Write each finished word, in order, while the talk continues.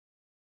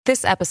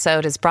This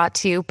episode is brought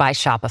to you by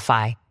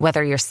Shopify.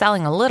 Whether you're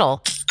selling a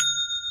little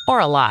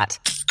or a lot,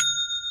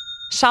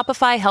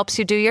 Shopify helps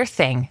you do your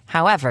thing,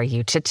 however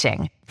you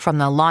cha-ching. From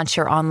the launch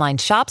your online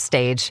shop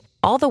stage,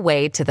 all the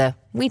way to the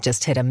we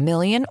just hit 1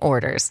 million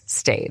orders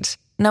stage.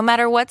 No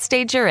matter what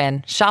stage you're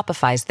in,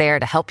 Shopify's there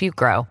to help you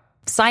grow.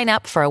 Sign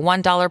up for a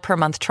 $1 per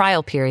month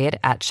trial period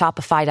at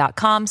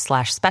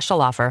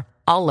shopify.com/special offer,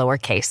 all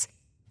lowercase.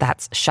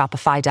 That's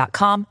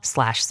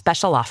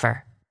shopify.com/special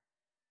offer.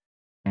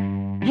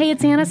 Hey,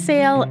 it's Anna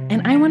Sale,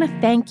 and I want to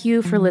thank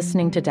you for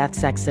listening to Death,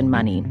 Sex, and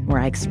Money,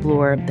 where I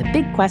explore the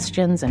big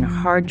questions and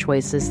hard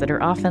choices that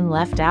are often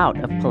left out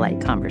of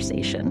polite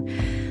conversation.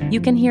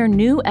 You can hear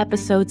new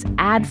episodes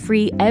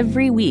ad-free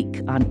every week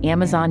on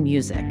Amazon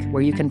Music,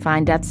 where you can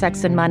find Death,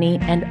 Sex, and Money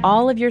and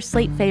all of your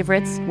Slate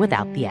favorites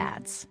without the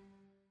ads.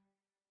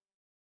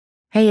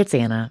 Hey, it's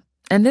Anna,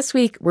 and this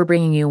week we're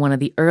bringing you one of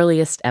the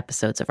earliest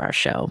episodes of our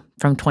show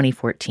from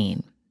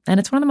 2014, and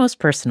it's one of the most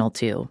personal,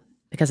 too,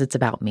 because it's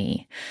about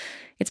me.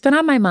 It's been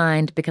on my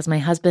mind because my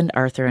husband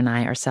Arthur and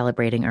I are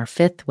celebrating our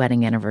 5th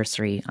wedding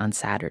anniversary on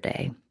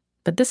Saturday.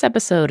 But this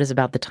episode is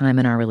about the time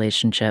in our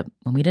relationship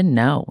when we didn't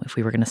know if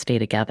we were going to stay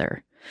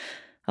together.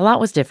 A lot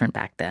was different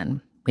back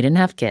then. We didn't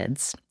have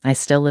kids. I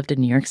still lived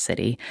in New York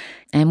City,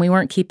 and we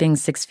weren't keeping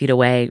 6 feet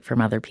away from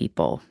other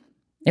people.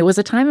 It was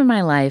a time in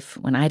my life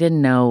when I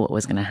didn't know what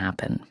was going to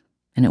happen,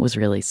 and it was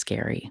really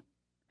scary.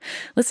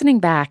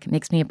 Listening back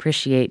makes me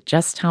appreciate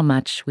just how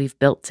much we've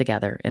built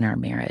together in our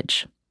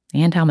marriage,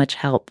 and how much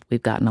help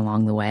we've gotten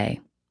along the way.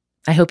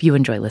 I hope you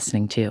enjoy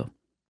listening, too.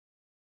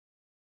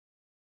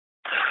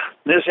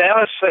 Ms.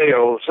 Anna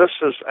Sales, this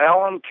is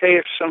Alan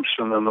K.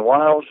 Simpson in the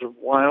wilds of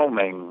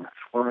Wyoming,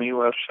 former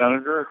U.S.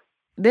 Senator.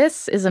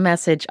 This is a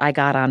message I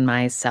got on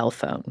my cell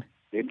phone.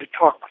 I need to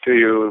talk to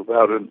you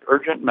about an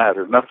urgent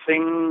matter.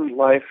 Nothing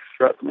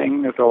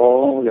life-threatening at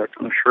all, I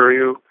can assure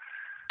you.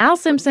 Al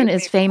Simpson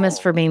is famous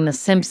for being the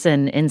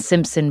Simpson in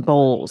Simpson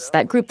Bowles,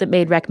 that group that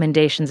made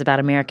recommendations about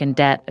American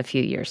debt a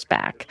few years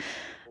back.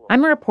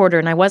 I'm a reporter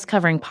and I was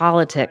covering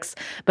politics,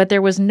 but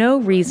there was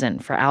no reason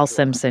for Al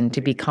Simpson to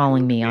be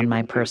calling me on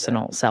my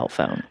personal cell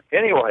phone.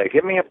 Anyway,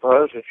 give me a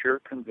buzz at your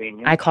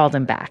convenience. I called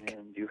him back.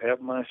 And you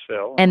have my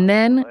cell. And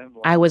then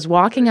I was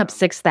walking up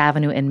 6th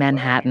Avenue in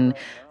Manhattan,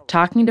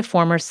 talking to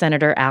former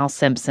Senator Al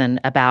Simpson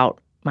about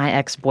my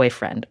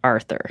ex-boyfriend,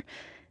 Arthur.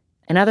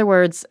 In other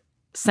words,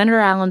 Senator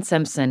Alan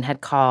Simpson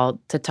had called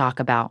to talk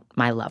about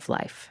my love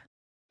life.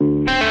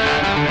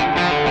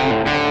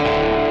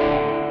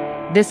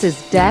 This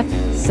is Death,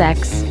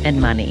 Sex, and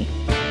Money,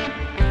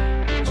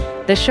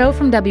 the show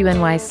from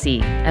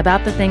WNYC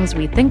about the things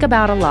we think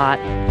about a lot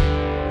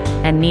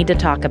and need to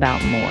talk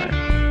about more.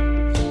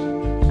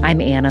 I'm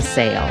Anna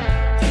Sale.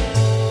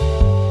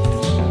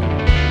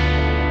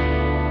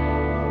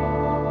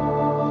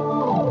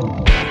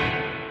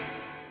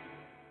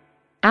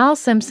 Al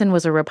Simpson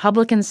was a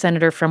Republican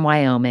senator from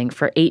Wyoming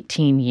for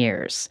 18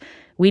 years.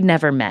 We'd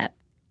never met.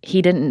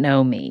 He didn't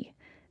know me,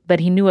 but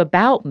he knew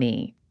about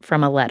me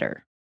from a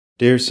letter.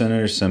 Dear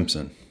Senator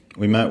Simpson,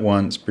 we met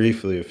once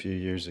briefly a few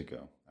years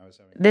ago.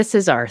 This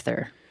is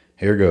Arthur.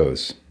 Here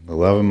goes. The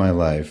love of my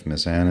life,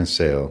 Miss Anna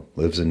Sale,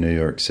 lives in New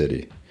York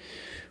City.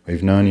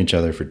 We've known each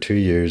other for 2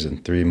 years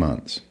and 3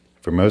 months.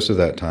 For most of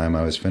that time,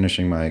 I was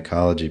finishing my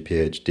ecology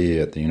PhD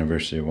at the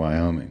University of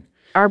Wyoming.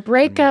 Our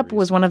breakup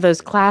was one of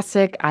those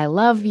classic, I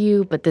love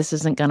you, but this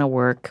isn't going to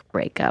work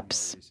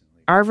breakups.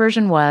 Our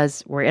version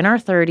was, we're in our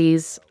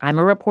 30s, I'm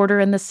a reporter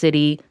in the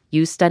city,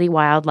 you study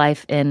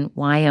wildlife in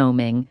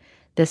Wyoming.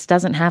 This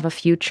doesn't have a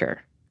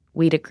future.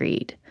 We'd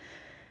agreed.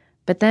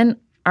 But then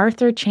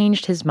Arthur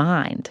changed his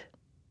mind.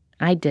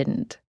 I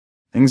didn't.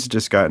 Things had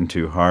just gotten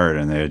too hard,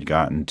 and they had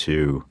gotten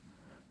too...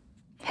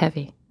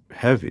 Heavy.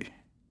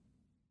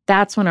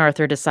 That's when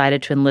Arthur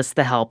decided to enlist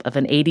the help of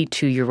an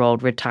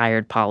 82-year-old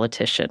retired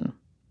politician.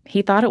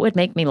 He thought it would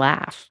make me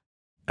laugh.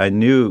 I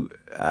knew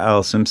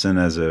Al Simpson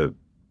as a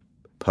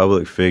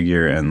public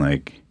figure, and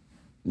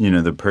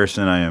the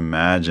person I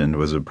imagined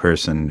was a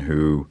person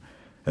who,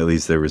 at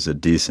least there was a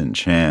decent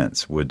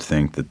chance, would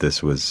think that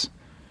this was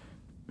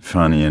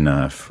funny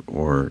enough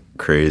or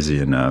crazy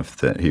enough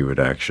that he would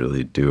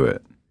actually do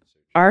it.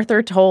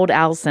 Arthur told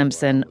Al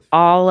Simpson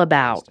all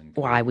about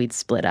why we'd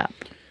split up.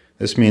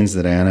 This means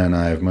that Anna and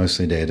I have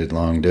mostly dated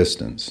long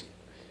distance.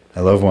 I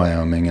love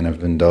Wyoming and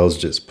have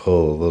indulged its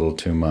pull a little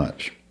too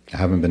much. I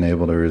haven't been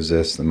able to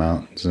resist the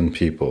mountains and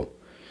people.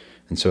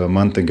 And so a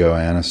month ago,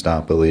 Anna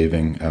stopped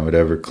believing I would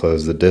ever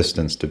close the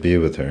distance to be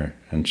with her,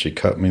 and she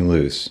cut me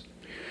loose.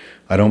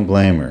 I don't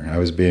blame her. I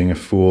was being a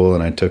fool,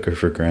 and I took her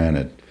for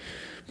granted.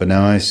 But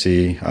now I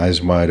see,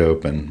 eyes wide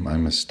open, my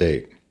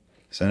mistake.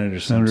 Senator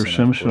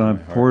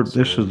Simpson,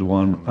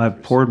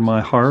 I've poured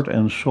my heart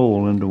and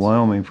soul into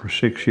Wyoming for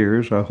 6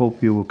 years. I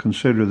hope you will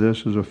consider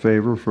this as a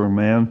favor for a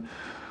man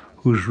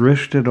who's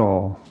risked it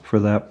all for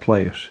that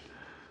place.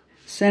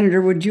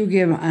 Senator, would you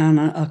give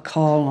Anna a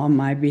call on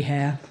my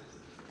behalf?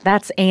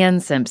 That's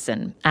Ann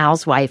Simpson,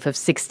 Al's wife of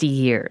 60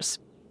 years.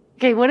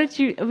 Okay, what did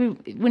you,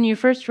 when you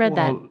first read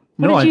that,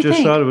 No, I just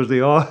think? thought it was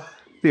the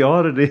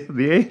oddity of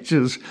the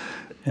ages.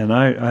 And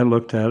I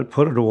looked at it,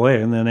 put it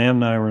away, and then Ann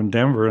and I were in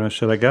Denver, and I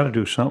said, I got to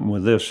do something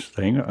with this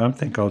thing. I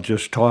think I'll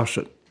just toss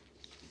it.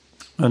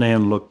 And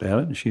Ann looked at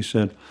it, and she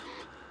said,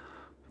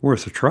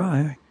 worth a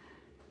try.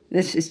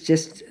 This is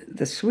just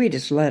the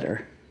sweetest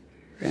letter.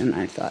 And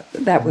I thought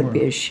that would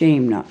be a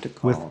shame not to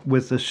call.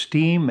 With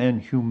esteem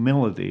and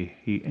humility,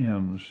 he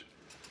ends.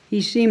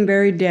 He seemed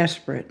very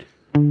desperate.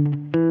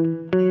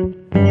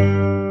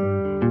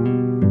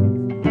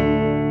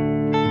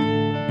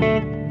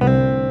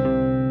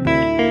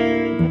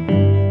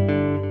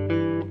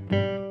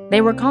 They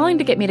were calling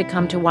to get me to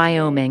come to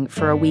Wyoming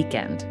for a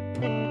weekend.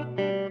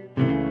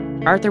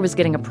 Arthur was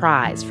getting a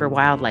prize for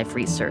wildlife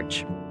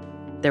research.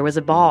 There was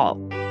a ball.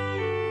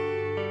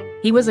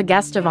 He was a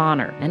guest of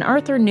honor, and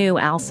Arthur knew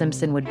Al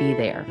Simpson would be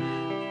there.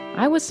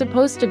 I was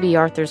supposed to be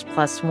Arthur's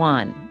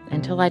 +1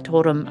 until I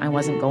told him I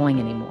wasn't going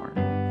anymore.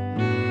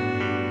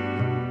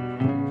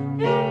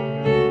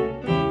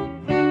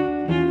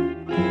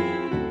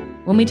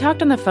 When we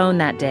talked on the phone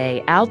that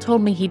day, Al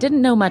told me he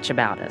didn't know much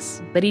about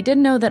us, but he did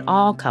know that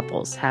all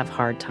couples have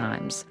hard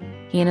times.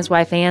 He and his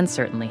wife Ann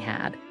certainly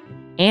had.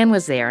 Ann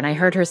was there, and I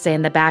heard her say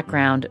in the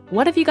background,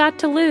 "What have you got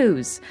to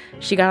lose?"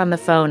 She got on the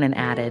phone and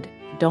added,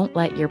 "Don't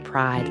let your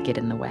pride get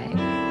in the way."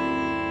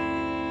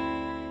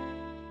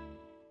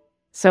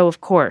 So,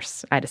 of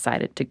course, I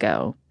decided to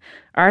go.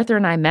 Arthur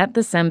and I met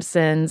the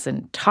Simpsons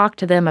and talked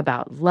to them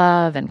about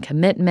love and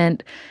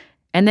commitment.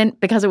 And then,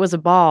 because it was a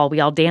ball, we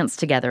all danced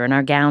together in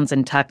our gowns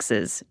and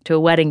tuxes to a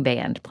wedding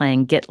band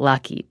playing Get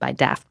Lucky by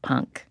Daft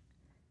Punk.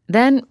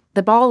 Then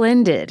the ball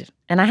ended,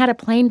 and I had a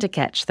plane to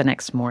catch the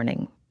next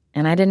morning.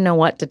 And I didn't know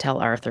what to tell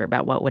Arthur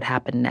about what would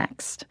happen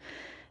next.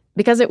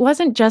 Because it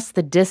wasn't just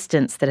the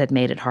distance that had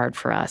made it hard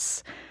for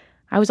us.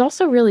 I was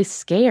also really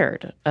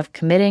scared of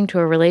committing to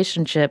a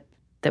relationship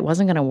that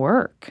wasn't going to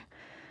work.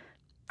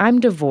 I'm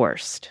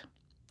divorced.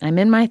 I'm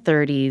in my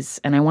 30s,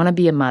 and I want to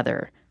be a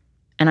mother.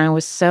 And I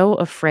was so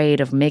afraid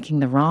of making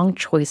the wrong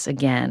choice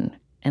again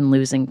and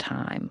losing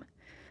time.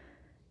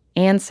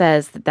 Ann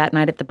says that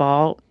night at the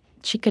ball,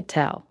 she could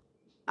tell.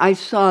 I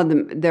saw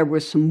there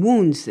were some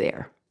wounds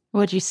there.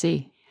 What'd you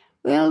see?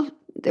 Well,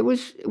 it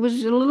was a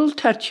little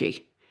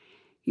touchy.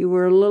 You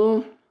were a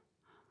little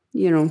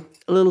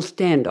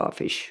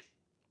standoffish.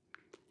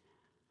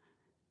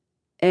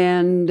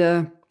 And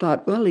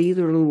thought, well,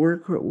 either it'll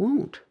work or it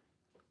won't.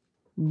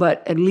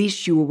 But at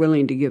least you were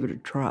willing to give it a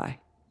try.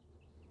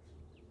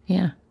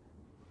 Yeah.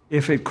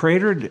 If it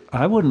cratered,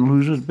 I wouldn't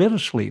lose a bit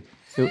of sleep.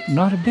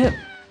 Not a bit.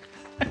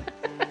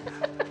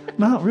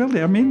 Not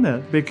really. I mean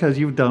that, because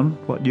you've done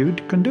what you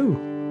can do.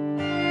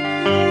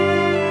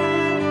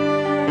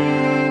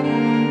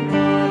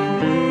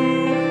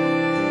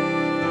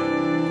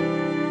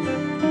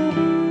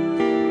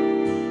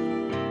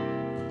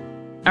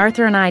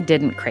 Arthur and I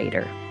didn't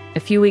crater. A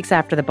few weeks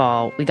after the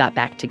ball, we got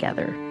back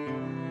together.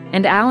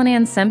 And Al and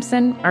Ann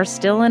Simpson are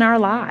still in our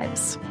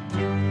lives.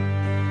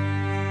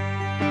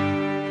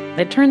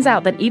 It turns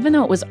out that even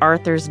though it was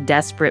Arthur's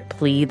desperate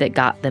plea that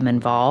got them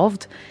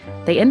involved,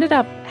 they ended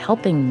up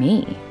helping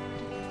me.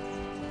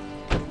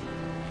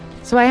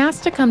 So I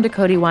asked to come to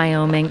Cody,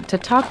 Wyoming to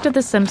talk to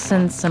the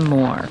Simpsons some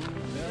more.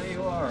 There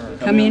you are.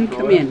 Come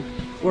in.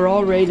 We're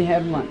all ready to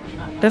have lunch.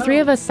 The three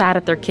of us sat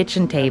at their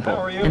kitchen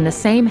table in the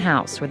same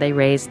house where they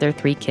raised their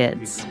 3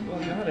 kids.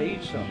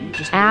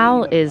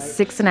 Al is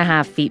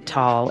 6.5 feet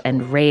tall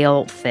and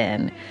rail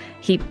thin.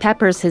 He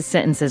peppers his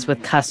sentences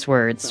with cuss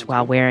words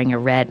while wearing a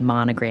red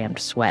monogrammed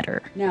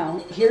sweater. Now,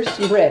 here's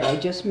some bread. I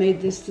just made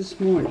this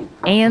morning.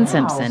 Ann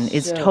Simpson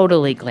is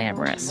totally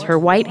glamorous. Her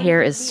white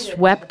hair is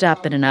swept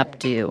up in an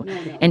updo,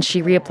 and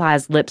she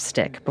reapplies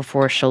lipstick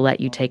before she'll let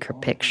you take her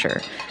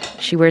picture.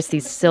 She wears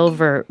these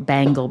silver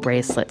bangle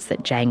bracelets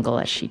that jangle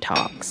as she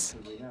talks.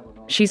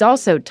 She's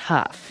also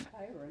tough.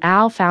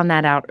 Al found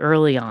that out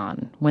early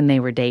on when they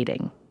were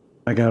dating.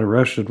 I got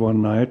arrested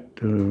one night,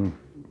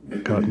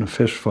 got in a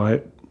fist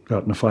fight.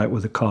 Got in a fight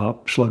with a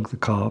cop, slugged the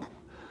cop,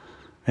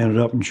 ended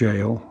up in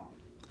jail,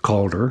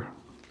 called her.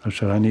 I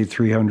said, I need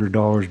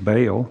 $300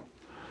 bail.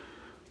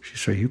 She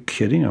said, are you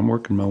kidding? I'm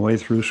working my way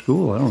through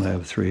school. I don't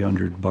have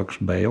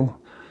 $300 bail.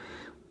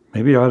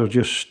 Maybe I ought to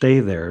just stay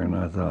there. And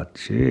I thought,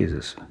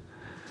 Jesus,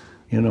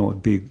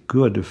 it'd be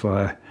good if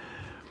I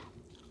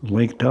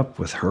linked up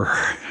with her.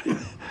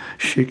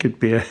 She could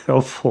be a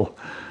helpful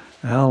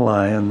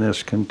ally in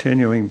this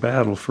continuing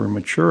battle for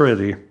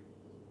maturity.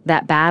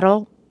 That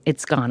battle,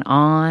 it's gone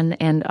on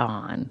and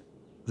on.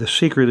 The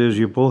secret is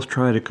you both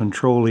try to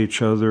control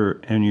each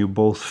other and you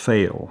both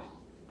fail.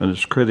 And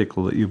it's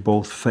critical that you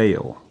both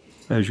fail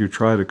as you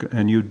try to,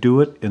 and you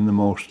do it in the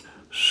most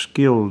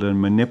skilled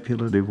and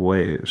manipulative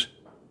ways.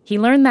 He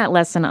learned that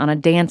lesson on a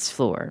dance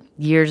floor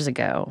years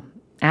ago.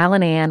 Al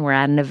and Ann were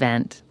at an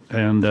event.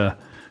 And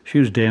she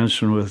was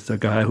dancing with a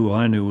guy who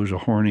I knew was a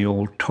horny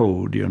old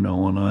toad, and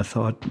I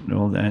thought,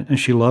 and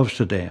she loves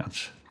to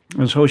dance.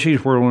 And so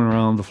she's whirling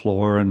around the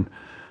floor and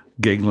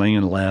giggling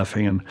and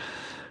laughing. And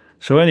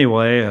so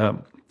anyway,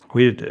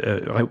 we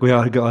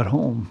got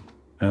home,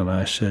 and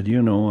I said, I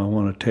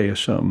want to tell you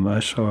something. I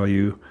saw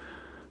you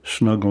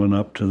snuggling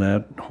up to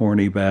that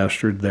horny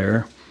bastard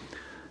there,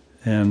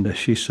 And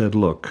she said,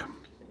 look,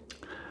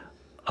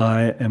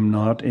 I am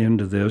not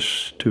into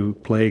this to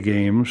play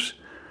games,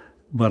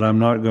 but I'm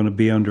not going to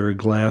be under a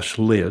glass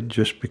lid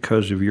just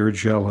because of your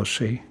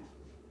jealousy.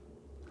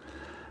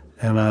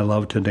 And I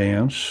love to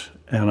dance,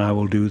 and I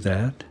will do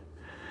that.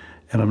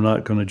 And I'm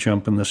not going to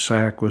jump in the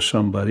sack with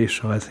somebody,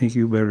 so I think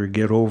you better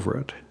get over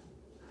it,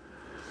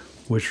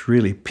 which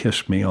really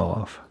pissed me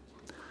off.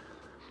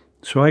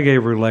 So I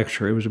gave her a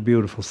lecture. It was a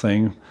beautiful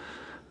thing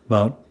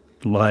about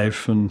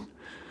life and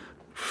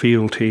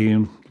fealty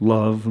and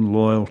love and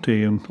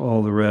loyalty and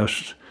all the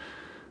rest.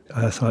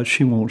 I thought,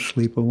 she won't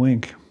sleep a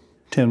wink.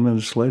 10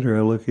 minutes later,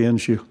 I look in,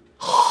 she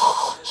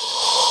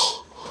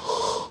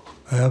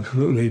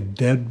absolutely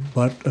dead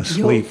butt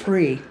asleep.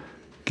 Guilt-free.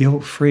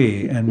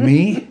 Guilt-free. And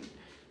me,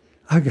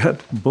 I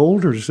got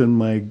boulders in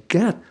my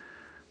gut.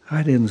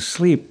 I didn't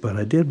sleep, but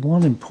I did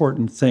one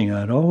important thing.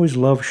 I'd always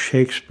loved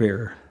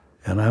Shakespeare,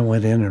 and I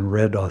went in and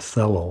read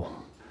Othello.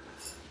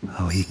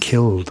 How he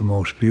killed the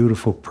most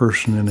beautiful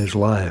person in his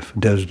life.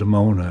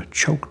 Desdemona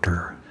choked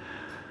her.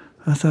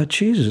 I thought,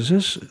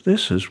 Jesus,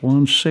 this is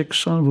one sick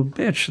son of a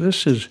bitch.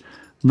 This is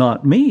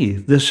not me.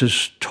 This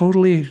is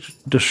totally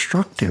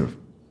destructive,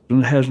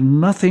 and it has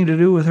nothing to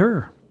do with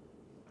her.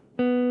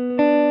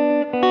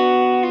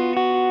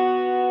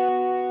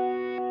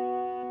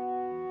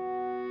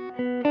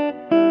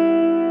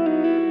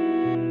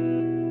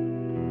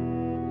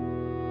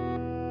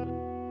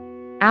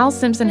 Al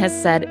Simpson has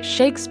said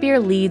Shakespeare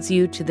leads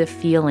you to the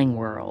feeling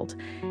world.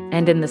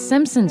 And in the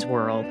Simpsons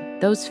world,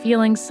 those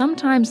feelings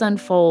sometimes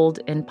unfold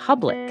in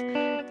public,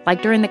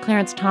 like during the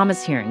Clarence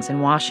Thomas hearings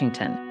in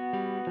Washington.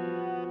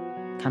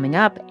 Coming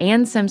up,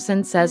 Ann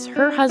Simpson says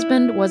her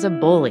husband was a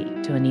bully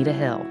to Anita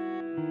Hill.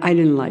 I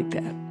didn't like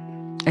that.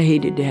 I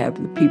hated to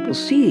have the people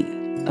see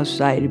a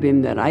side of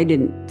him that I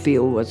didn't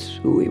feel was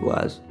who he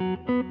was.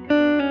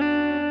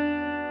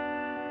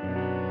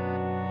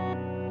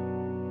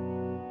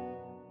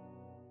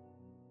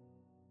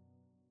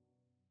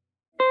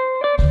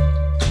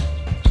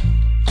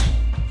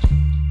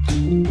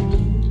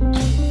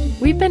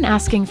 We've been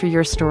asking for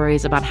your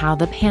stories about how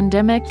the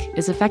pandemic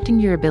is affecting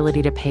your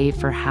ability to pay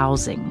for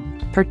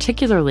housing,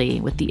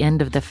 particularly with the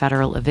end of the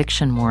federal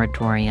eviction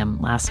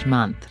moratorium last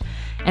month.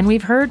 And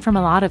we've heard from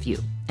a lot of you,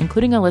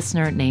 including a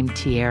listener named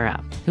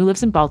Tiara, who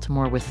lives in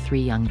Baltimore with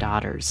 3 young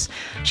daughters.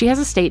 She has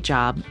a state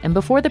job, and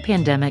before the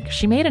pandemic,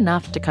 she made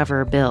enough to cover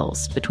her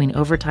bills between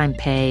overtime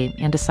pay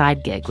and a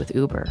side gig with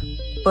Uber.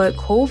 But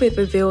COVID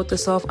revealed the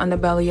soft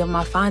underbelly of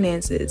my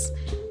finances.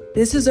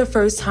 This is the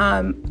first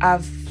time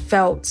I've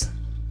felt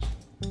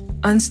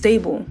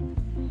unstable.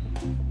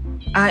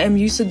 I am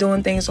used to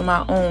doing things on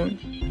my own.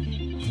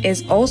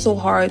 It's also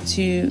hard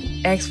to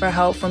ask for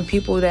help from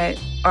people that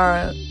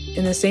are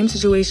in the same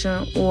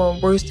situation or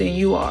worse than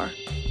you are.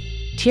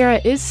 Tiara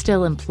is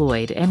still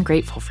employed and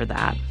grateful for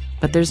that,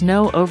 but there's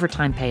no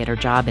overtime pay at her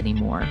job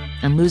anymore,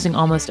 and losing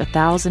almost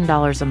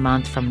 $1,000 a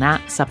month from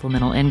that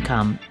supplemental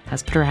income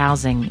has put her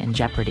housing in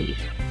jeopardy.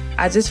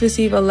 I just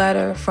received a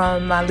letter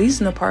from my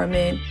leasing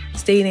apartment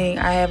stating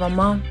I have a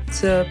month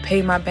to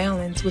pay my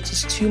balance, which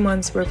is 2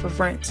 months worth of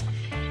rent.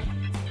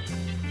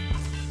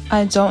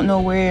 I don't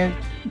know where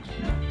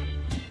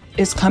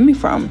it's coming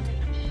from.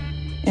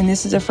 And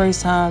this is the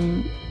first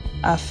time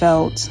I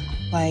felt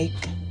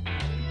like,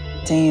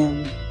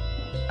 damn,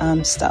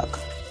 I'm stuck.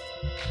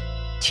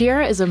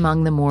 Tiara is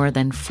among the more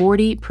than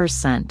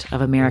 40%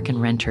 of American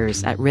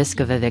renters at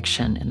risk of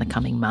eviction in the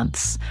coming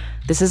months.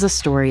 This is a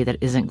story that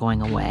isn't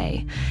going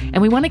away,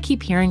 and we want to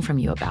keep hearing from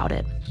you about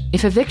it.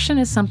 If eviction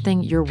is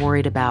something you're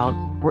worried about,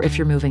 or if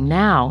you're moving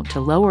now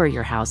to lower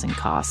your housing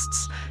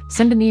costs,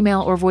 send an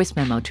email or voice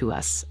memo to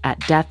us at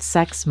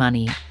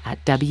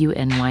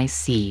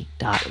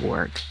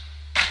deathsexmoney@wnyc.org.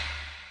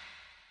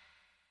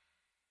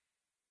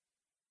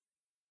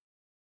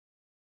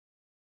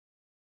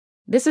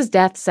 This is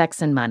Death,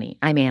 Sex, and Money.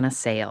 I'm Anna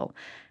Sale.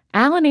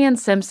 Al and Ann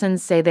Simpson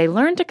say they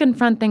learned to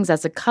confront things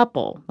as a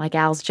couple, like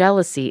Al's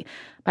jealousy,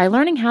 by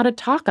learning how to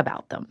talk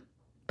about them.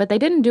 But they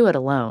didn't do it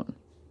alone.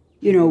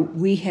 You know,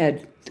 we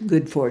had the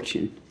good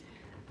fortune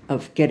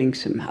of getting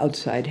some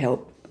outside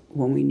help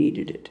when we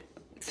needed it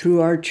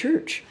through our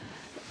church.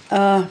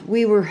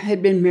 We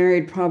had been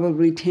married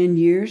probably 10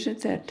 years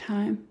at that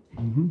time,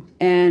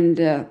 and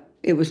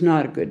it was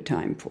not a good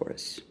time for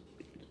us.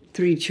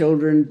 3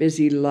 children,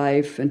 busy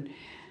life, and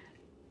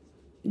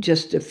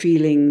just a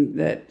feeling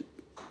that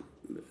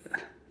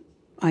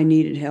I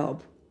needed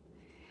help.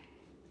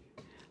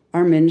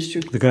 Our minister,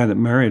 The guy that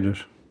married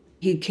us.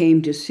 he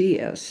came to see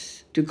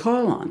us, to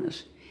call on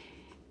us.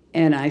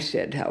 And I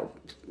said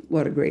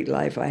what a great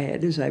life I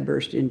had as I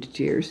burst into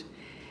tears.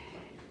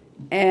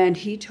 And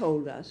he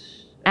told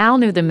us. Al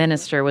knew the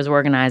minister was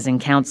organizing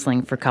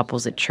counseling for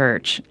couples at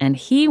church, and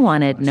he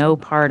wanted no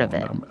part of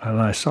it.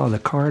 And I saw the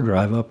car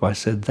drive up. I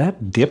said,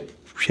 that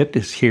dipshit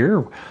is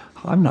here.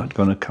 I'm not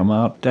going to come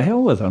out. To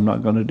hell with it. I'm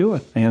not going to do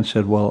it. Ann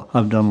said, well,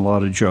 I've done a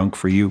lot of junk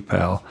for you,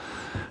 pal,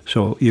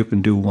 so you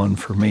can do one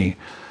for me.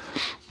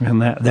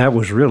 And that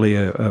was really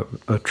a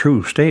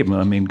true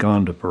statement. I mean,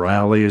 gone to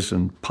rallies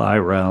and pie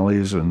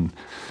rallies and,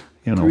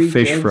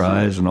 fish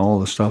fries and all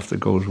the stuff that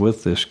goes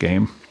with this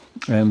game.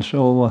 And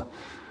so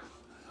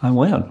I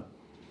went.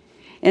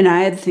 And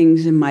I had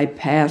things in my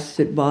past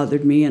that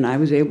bothered me, and I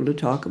was able to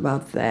talk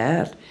about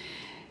that.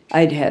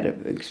 I'd had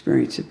an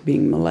experience of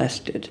being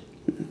molested.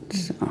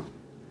 So.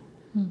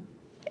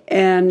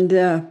 And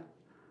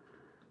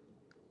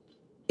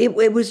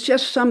it was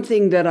just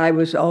something that I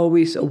was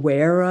always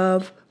aware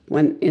of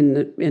when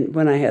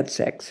I had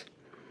sex.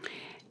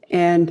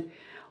 And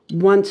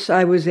once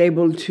I was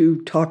able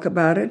to talk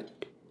about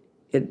it,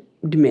 it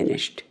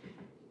diminished.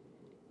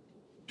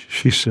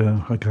 She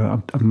said,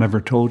 I've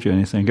never told you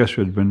anything. I guess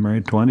we'd been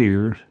married 20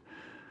 years.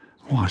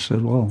 Oh, I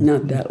said, well.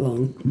 Not that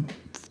long.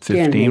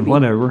 15,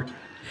 whatever.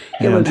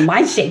 It was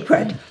my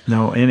secret.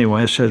 No,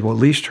 anyway, I said, well, at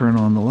least turn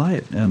on the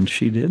light. And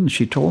she did, and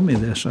she told me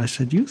this. I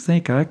said, you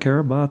think I care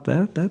about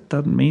that? That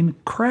doesn't mean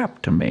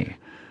crap to me.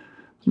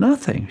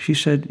 Nothing. She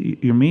said,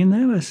 you mean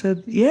that? I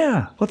said,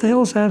 yeah. What the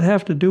hell does that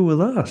have to do with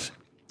us?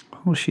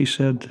 Oh, she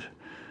said,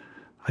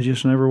 I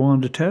just never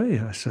wanted to tell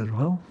you. I said,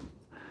 well,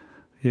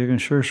 you can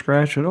sure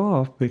scratch it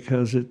off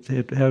because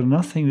it had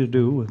nothing to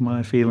do with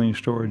my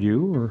feelings toward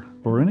you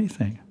or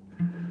anything.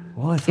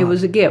 Well, I thought, it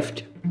was a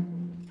gift.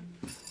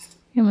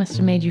 It must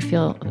have made you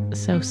feel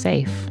so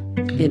safe.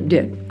 It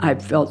did. I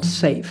felt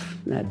safe.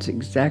 That's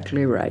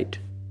exactly right.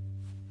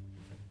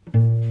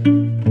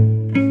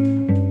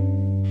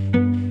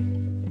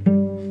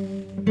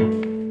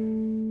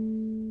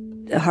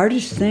 The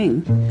hardest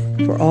thing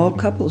for all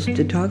couples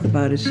to talk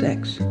about is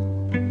sex.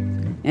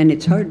 And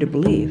it's hard to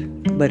believe,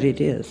 but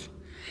it is.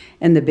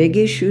 And the big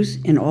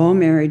issues in all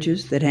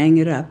marriages that hang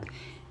it up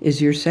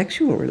is your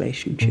sexual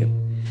relationship.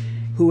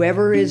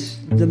 Whoever is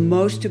the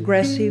most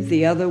aggressive,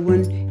 the other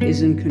one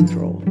is in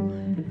control.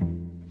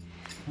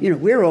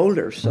 We're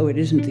older, so it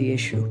isn't the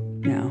issue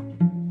now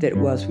that it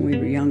was when we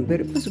were young,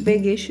 but it was a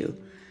big issue.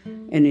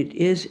 And it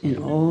is in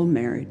all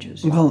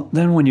marriages. Well,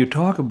 then when you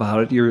talk about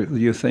it,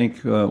 you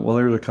think, well,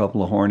 there's a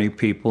couple of horny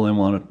people and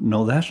want to...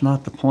 No, that's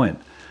not the point.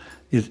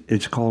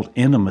 It's called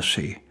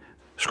intimacy.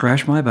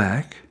 Scratch my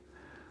back,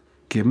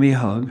 give me a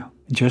hug,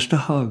 just a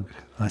hug.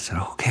 I said,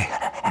 okay.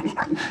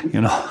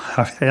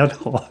 I've had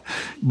all...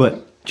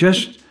 But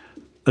just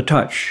a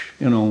touch,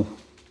 a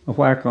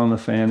whack on the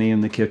fanny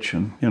in the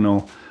kitchen,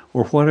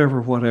 or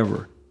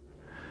whatever.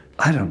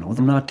 I don't know.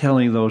 I'm not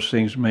telling you those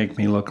things make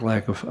me look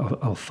like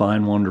a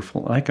fine,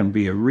 wonderful... I can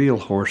be a real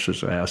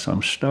horse's ass.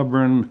 I'm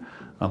stubborn.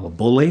 I'm a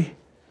bully.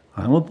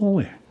 I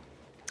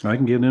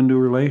can get into a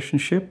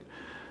relationship.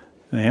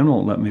 Anne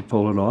won't let me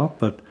pull it off,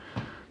 but,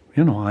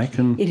 I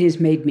can... It has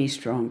made me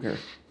stronger,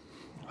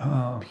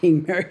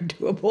 being married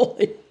to a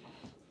bully.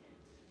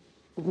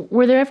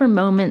 Were there ever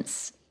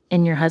moments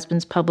in your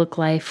husband's public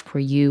life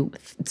where you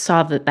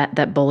saw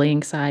that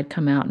bullying side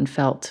come out and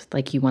felt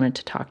like you wanted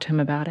to talk to him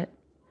about it?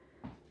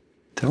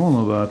 Tell him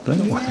about that.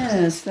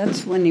 Yes,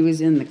 that's when he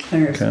was in the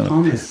Clarence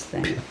Thomas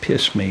thing.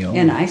 Pissed me off.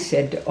 And I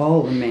said to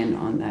all the men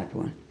on that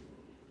one,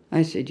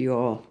 I said, you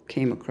all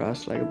came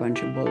across like a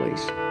bunch of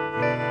bullies.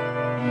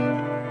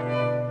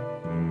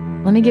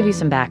 Let me give you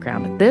some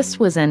background. This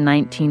was in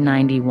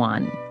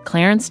 1991.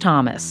 Clarence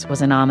Thomas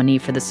was a nominee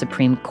for the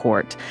Supreme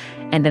Court,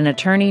 and an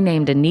attorney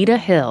named Anita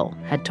Hill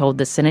had told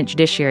the Senate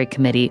Judiciary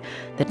Committee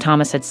that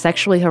Thomas had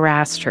sexually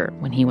harassed her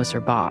when he was her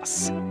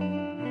boss.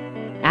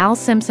 Al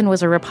Simpson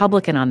was a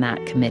Republican on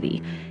that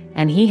committee,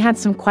 and he had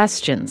some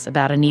questions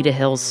about Anita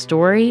Hill's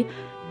story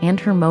and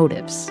her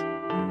motives.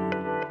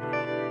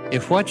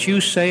 If what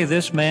you say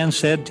this man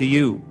said to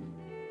you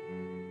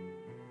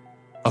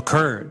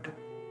occurred,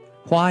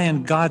 why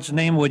in God's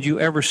name would you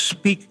ever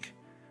speak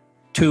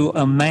to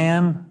a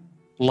man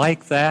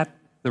like that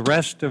the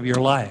rest of your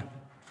life?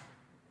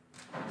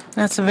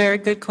 That's a very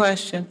good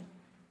question.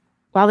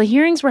 While the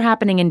hearings were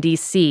happening in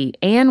D.C.,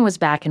 Anne was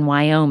back in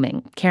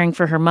Wyoming, caring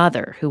for her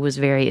mother, who was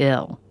very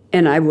ill.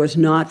 And I was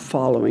not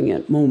following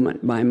it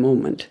moment by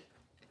moment.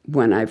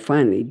 When I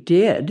finally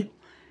did,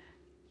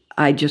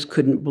 I just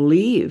couldn't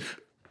believe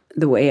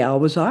the way Al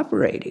was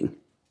operating.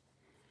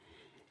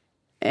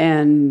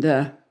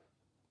 And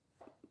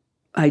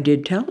I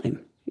did tell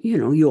him,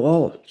 you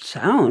all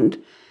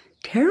sound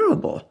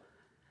terrible.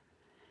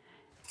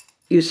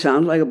 You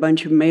sound like a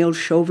bunch of male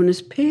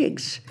chauvinist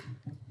pigs.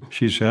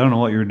 She said, I don't know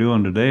what you're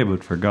doing today,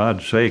 but for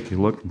God's sake, you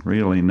look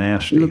really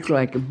nasty. You look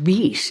like a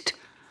beast.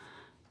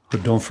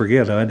 But don't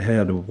forget, I'd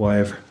had a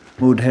wife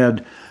who'd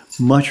had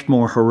much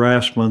more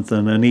harassment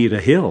than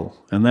Anita Hill,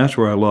 and that's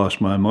where I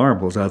lost my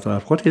marbles. I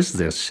thought, what is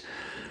this?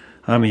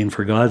 I mean,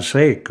 for God's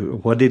sake,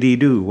 what did he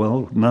do?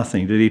 Well,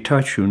 nothing. Did he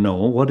touch you? No.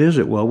 What is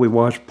it? Well, we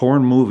watched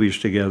porn movies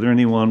together, and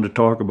he wanted to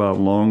talk about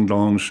long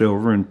dong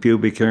silver and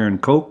pubic hair and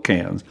Coke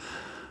cans.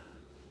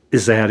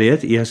 Is that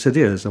it? Yes, it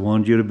is. I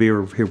wanted you to be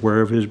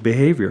aware of his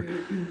behavior.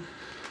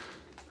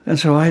 And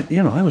so I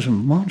was a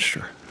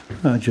monster.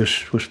 I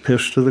just was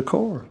pissed to the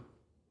core.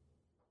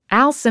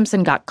 Al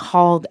Simpson got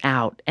called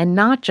out, and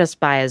not just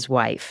by his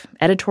wife.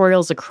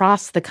 Editorials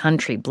across the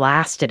country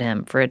blasted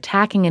him for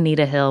attacking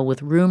Anita Hill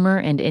with rumor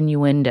and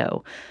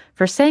innuendo,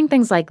 for saying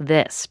things like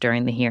this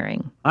during the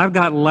hearing. I've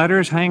got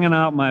letters hanging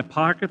out my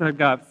pocket. I've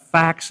got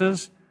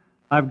faxes.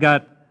 I've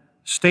got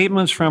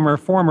statements from her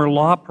former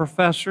law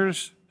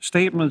professors,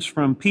 statements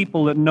from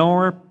people that know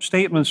her,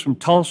 statements from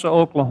Tulsa,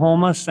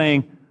 Oklahoma,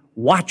 saying,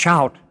 watch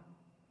out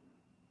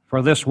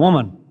for this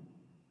woman.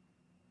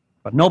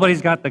 But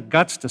nobody's got the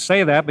guts to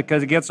say that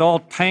because it gets all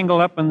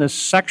tangled up in this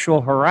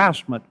sexual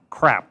harassment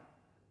crap.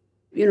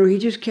 You know, he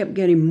just kept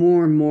getting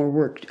more and more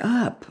worked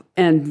up.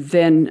 And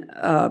then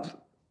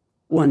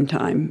one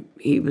time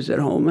he was at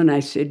home and I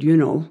said, you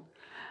know,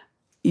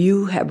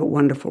 you have a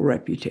wonderful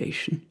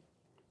reputation,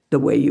 the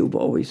way you've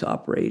always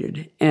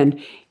operated.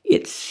 And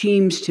it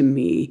seems to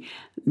me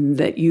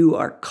that you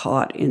are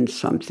caught in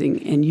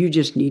something and you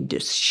just need to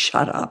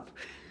shut up.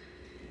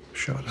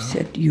 Shut up. He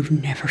said, you've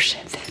never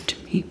said that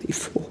to me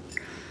before.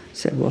 I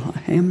said, well,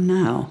 I am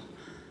now.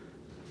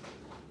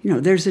 You know,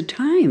 there's a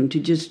time to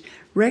just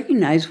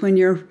recognize when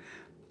you're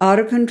out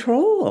of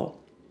control.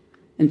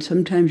 And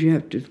sometimes you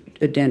have to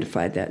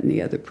identify that in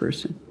the other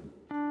person.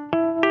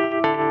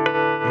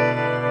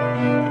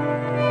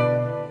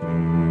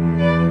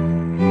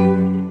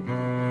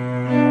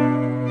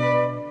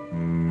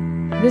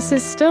 This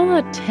is still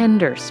a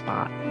tender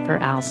spot for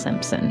Al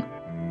Simpson.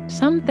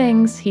 Some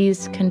things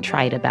he's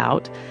contrite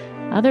about,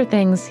 other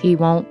things he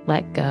won't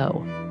let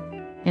go.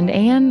 And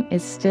Ann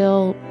is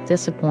still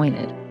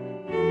disappointed.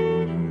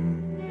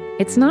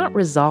 It's not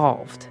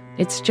resolved.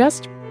 It's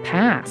just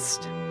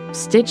past,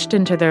 stitched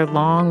into their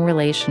long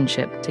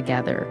relationship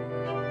together.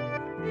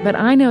 But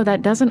I know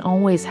that doesn't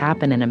always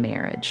happen in a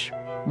marriage.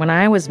 When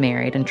I was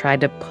married and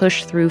tried to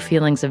push through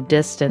feelings of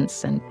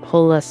distance and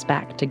pull us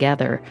back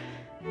together,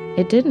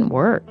 it didn't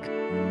work.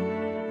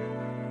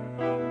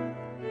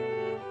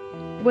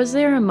 Was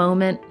there a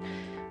moment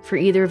for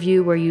either of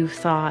you where you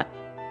thought,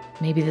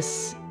 maybe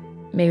there's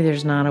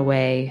not a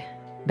way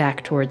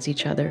back towards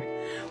each other?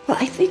 Well,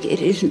 I think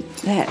it isn't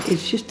that.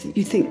 It's just that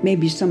you think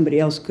maybe somebody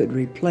else could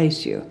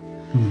replace you.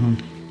 Mm-hmm.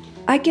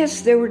 I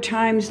guess there were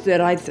times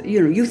that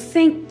you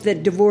think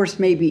that divorce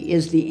maybe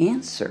is the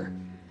answer,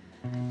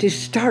 to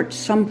start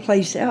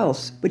someplace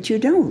else, but you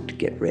don't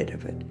get rid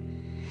of it.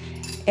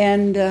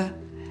 And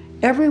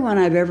everyone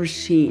I've ever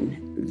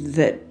seen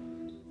that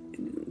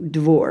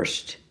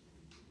divorced,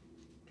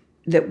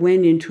 that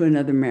went into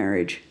another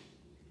marriage,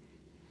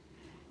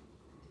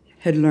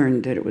 had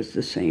learned that it was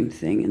the same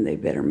thing and they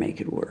better make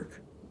it work.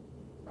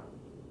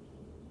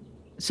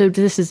 So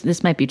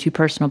this might be too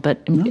personal,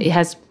 but no. It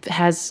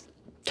has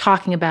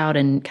talking about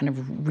and kind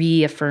of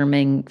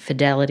reaffirming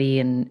fidelity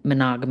and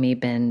monogamy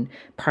been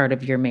part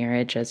of your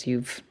marriage as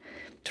you've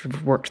sort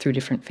of worked through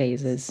different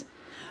phases?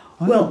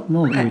 Well,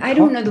 I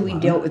don't know that we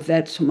dealt with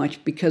that so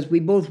much because we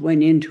both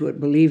went into it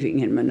believing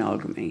in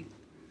monogamy.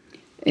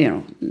 You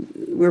know,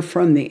 we're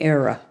from the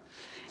era,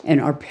 and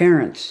our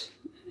parents,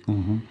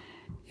 mm-hmm.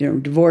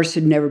 Divorce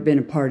had never been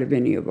a part of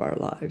any of our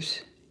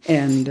lives.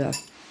 And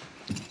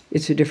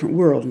it's a different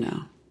world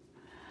now.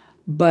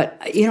 But,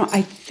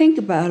 I think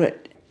about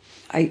it.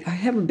 I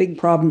have a big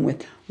problem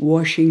with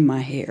washing my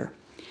hair.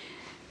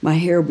 My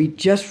hair will be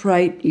just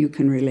right. You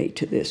can relate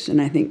to this.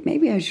 And I think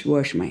maybe I should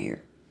wash my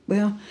hair.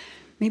 Well,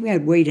 maybe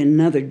I'd wait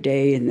another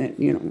day and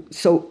then,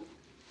 So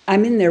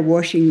I'm in there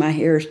washing my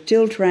hair,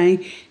 still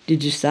trying to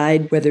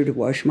decide whether to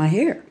wash my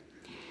hair.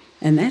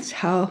 And that's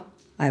how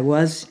I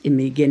was in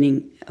the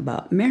beginning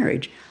about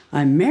marriage.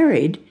 I'm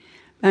married.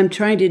 I'm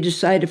trying to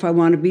decide if I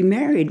want to be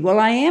married. Well,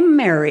 I am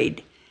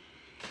married.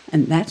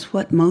 And that's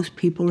what most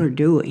people are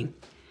doing.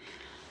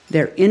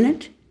 They're in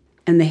it,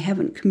 and they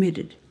haven't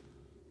committed.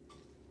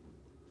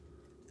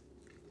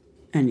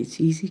 And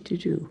it's easy to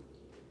do.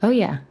 Oh,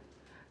 yeah.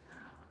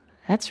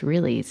 That's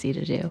really easy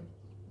to do.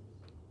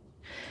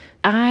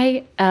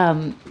 I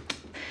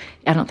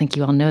don't think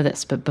you all know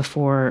this, but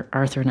before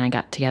Arthur and I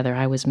got together,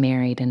 I was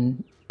married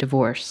and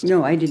divorced.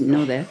 No, I didn't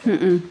know that.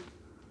 Mm-mm.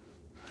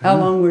 How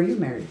long were you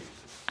married?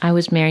 I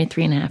was married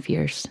 3.5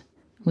 years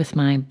with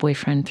my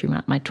boyfriend through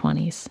my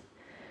 20s.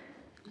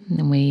 And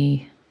then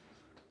we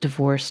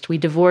divorced. We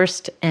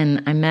divorced,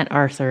 and I met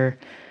Arthur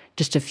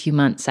just a few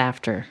months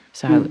after.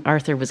 So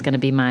Arthur was going to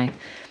be my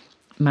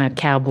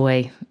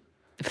cowboy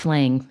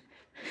fling.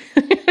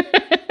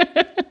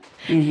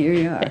 And here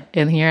you are.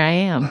 And here I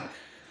am.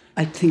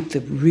 I think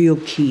the real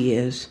key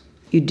is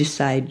you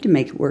decide to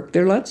make it work.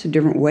 There are lots of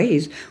different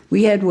ways.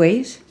 We had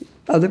ways.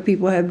 Other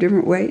people have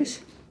different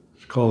ways.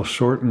 It's called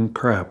sorting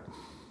crap.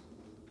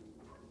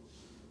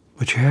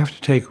 But you have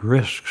to take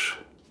risks.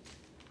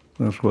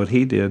 That's what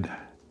he did.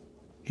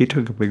 He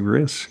took a big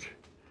risk.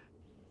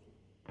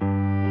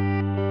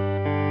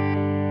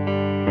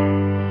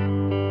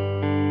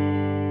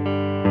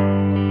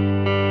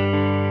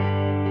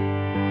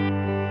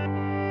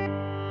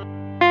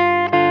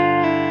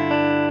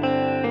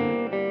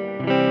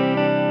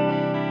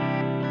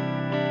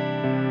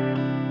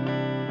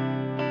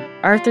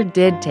 Arthur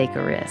did take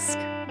a risk.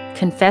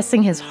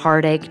 Confessing his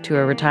heartache to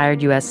a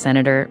retired U.S.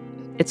 senator,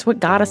 it's what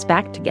got us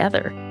back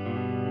together.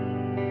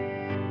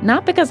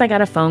 Not because I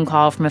got a phone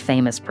call from a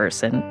famous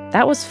person.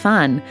 That was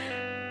fun.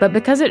 But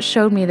because it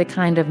showed me the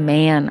kind of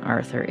man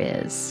Arthur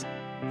is.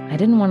 I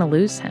didn't want to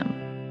lose him.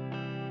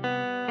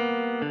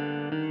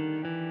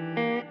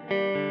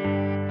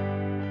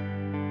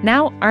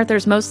 Now,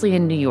 Arthur's mostly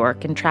in New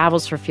York and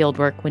travels for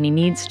fieldwork when he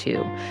needs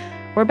to.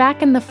 We're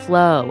back in the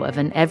flow of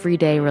an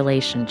everyday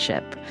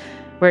relationship,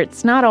 where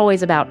it's not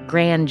always about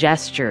grand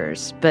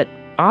gestures, but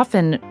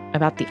often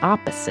about the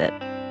opposite,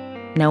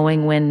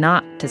 knowing when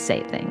not to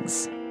say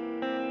things.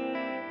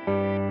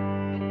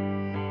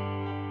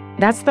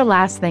 That's the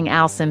last thing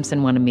Al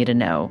Simpson wanted me to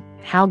know,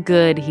 how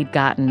good he'd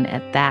gotten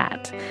at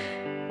that.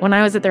 When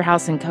I was at their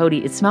house in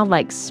Cody, it smelled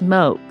like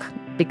smoke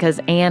because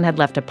Anne had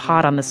left a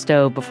pot on the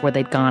stove before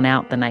they'd gone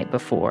out the night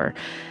before.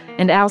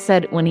 And Al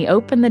said when he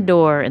opened the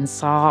door and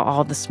saw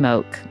all the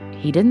smoke,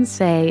 he didn't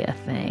say a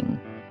thing.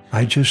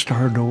 I just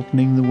started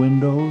opening the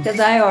window. Because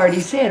I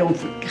already said, oh,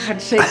 for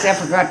God's sakes, I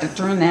forgot to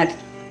turn that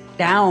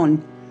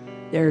down.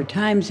 There are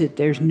times that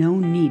there's no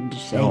need to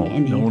say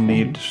anything. No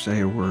need to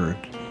say a word.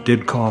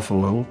 Did cough a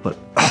little, but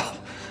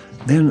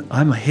then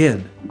I'm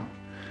ahead.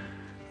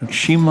 And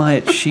she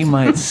might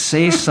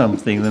say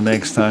something the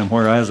next time,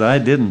 whereas I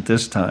didn't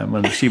this time.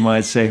 And she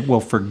might say, well,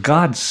 for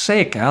God's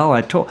sake, Al,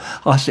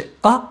 I'll say,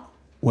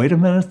 wait a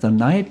minute, the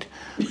night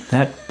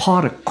that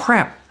pot of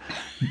crap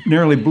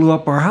nearly blew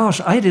up our house,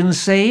 I didn't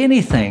say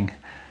anything.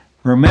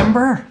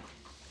 Remember?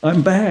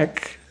 I'm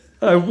back.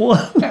 I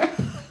won.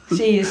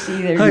 You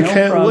see, there's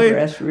no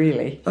progress,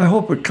 really. I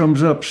hope it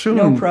comes up soon.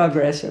 No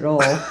progress at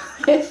all.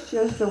 It's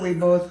just that we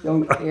both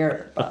don't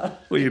care about it.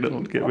 We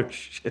don't give a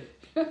shit.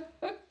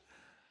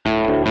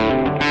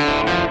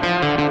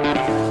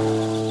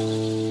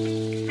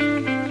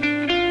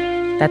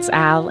 That's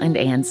Al and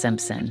Anne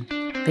Simpson.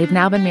 They've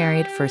now been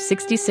married for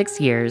 66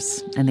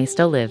 years, and they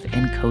still live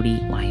in Cody,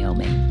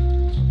 Wyoming.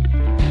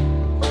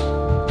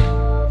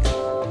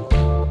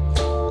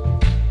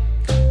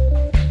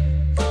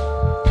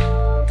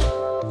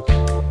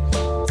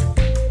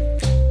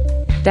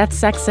 Death,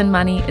 Sex, and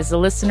Money is a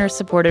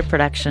listener-supported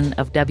production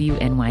of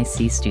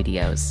WNYC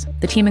Studios.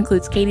 The team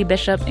includes Katie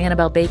Bishop,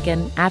 Annabelle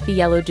Bacon, Affie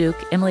Yellowduke,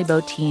 Emily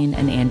Botine,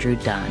 and Andrew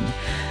Dunn.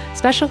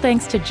 Special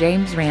thanks to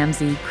James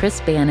Ramsey,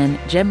 Chris Bannon,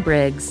 Jim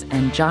Briggs,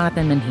 and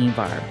Jonathan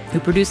Menjivar, who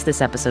produced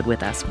this episode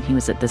with us when he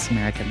was at This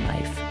American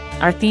Life.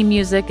 Our theme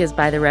music is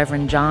by the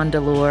Reverend John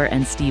Delore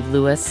and Steve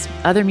Lewis.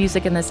 Other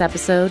music in this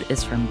episode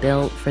is from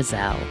Bill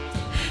Frisell.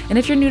 And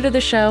if you're new to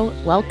the show,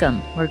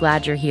 welcome. We're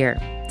glad you're here.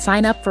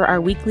 Sign up for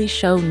our weekly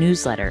show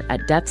newsletter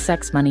at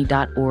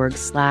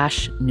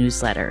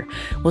deathsexmoney.org/newsletter.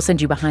 We'll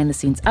send you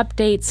behind-the-scenes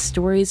updates,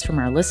 stories from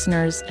our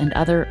listeners, and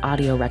other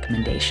audio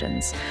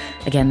recommendations.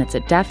 Again, that's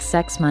at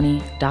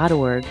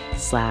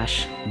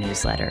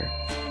deathsexmoney.org/newsletter.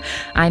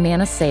 I'm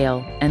Anna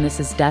Sale, and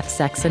this is Death,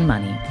 Sex, and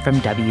Money from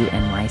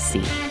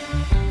WNYC.